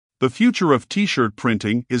The future of t-shirt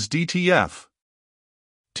printing is DTF.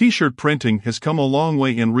 T-shirt printing has come a long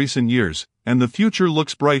way in recent years, and the future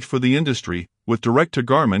looks bright for the industry, with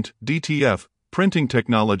direct-to-garment (DTF) printing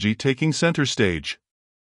technology taking center stage.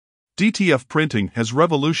 DTF printing has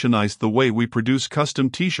revolutionized the way we produce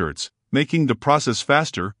custom t-shirts, making the process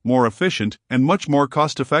faster, more efficient, and much more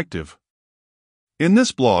cost-effective. In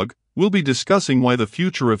this blog, we'll be discussing why the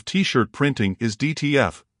future of t-shirt printing is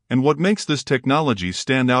DTF, and what makes this technology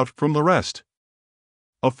stand out from the rest.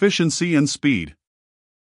 Efficiency and speed.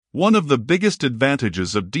 One of the biggest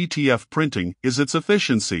advantages of DTF printing is its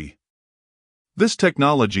efficiency. This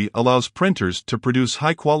technology allows printers to produce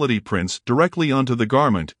high-quality prints directly onto the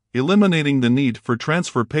garment, eliminating the need for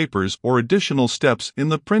transfer papers or additional steps in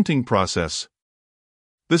the printing process.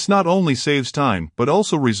 This not only saves time but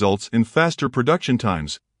also results in faster production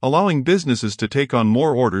times, allowing businesses to take on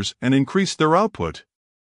more orders and increase their output.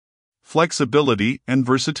 Flexibility and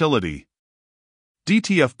versatility.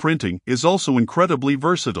 DTF printing is also incredibly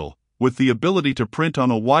versatile, with the ability to print on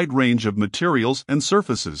a wide range of materials and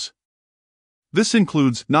surfaces. This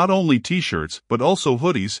includes not only t-shirts but also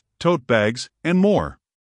hoodies, tote bags, and more.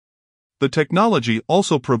 The technology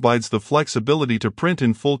also provides the flexibility to print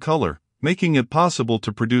in full color, making it possible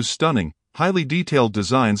to produce stunning, highly detailed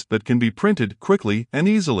designs that can be printed quickly and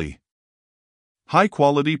easily.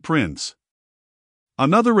 High-quality prints.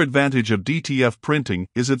 Another advantage of DTF printing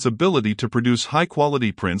is its ability to produce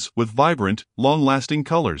high-quality prints with vibrant, long-lasting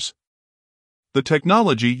colors. The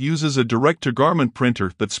technology uses a direct-to-garment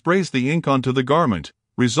printer that sprays the ink onto the garment,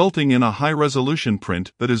 resulting in a high-resolution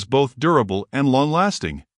print that is both durable and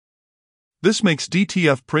long-lasting. This makes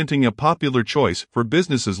DTF printing a popular choice for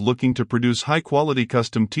businesses looking to produce high-quality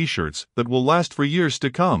custom t-shirts that will last for years to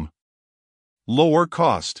come. Lower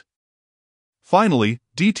cost. Finally,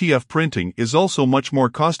 DTF printing is also much more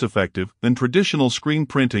cost-effective than traditional screen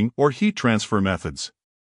printing or heat transfer methods.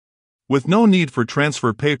 With no need for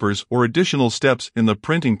transfer papers or additional steps in the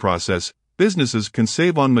printing process, businesses can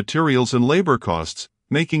save on materials and labor costs,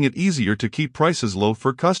 making it easier to keep prices low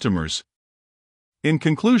for customers. In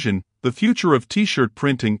conclusion, the future of t-shirt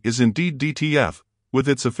printing is indeed DTF, with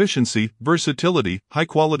its efficiency, versatility,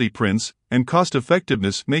 high-quality prints, and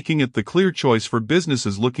cost-effectiveness making it the clear choice for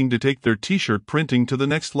businesses looking to take their t-shirt printing to the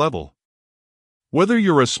next level. Whether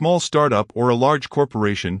you're a small startup or a large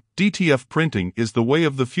corporation, DTF printing is the way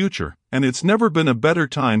of the future, and it's never been a better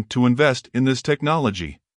time to invest in this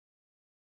technology.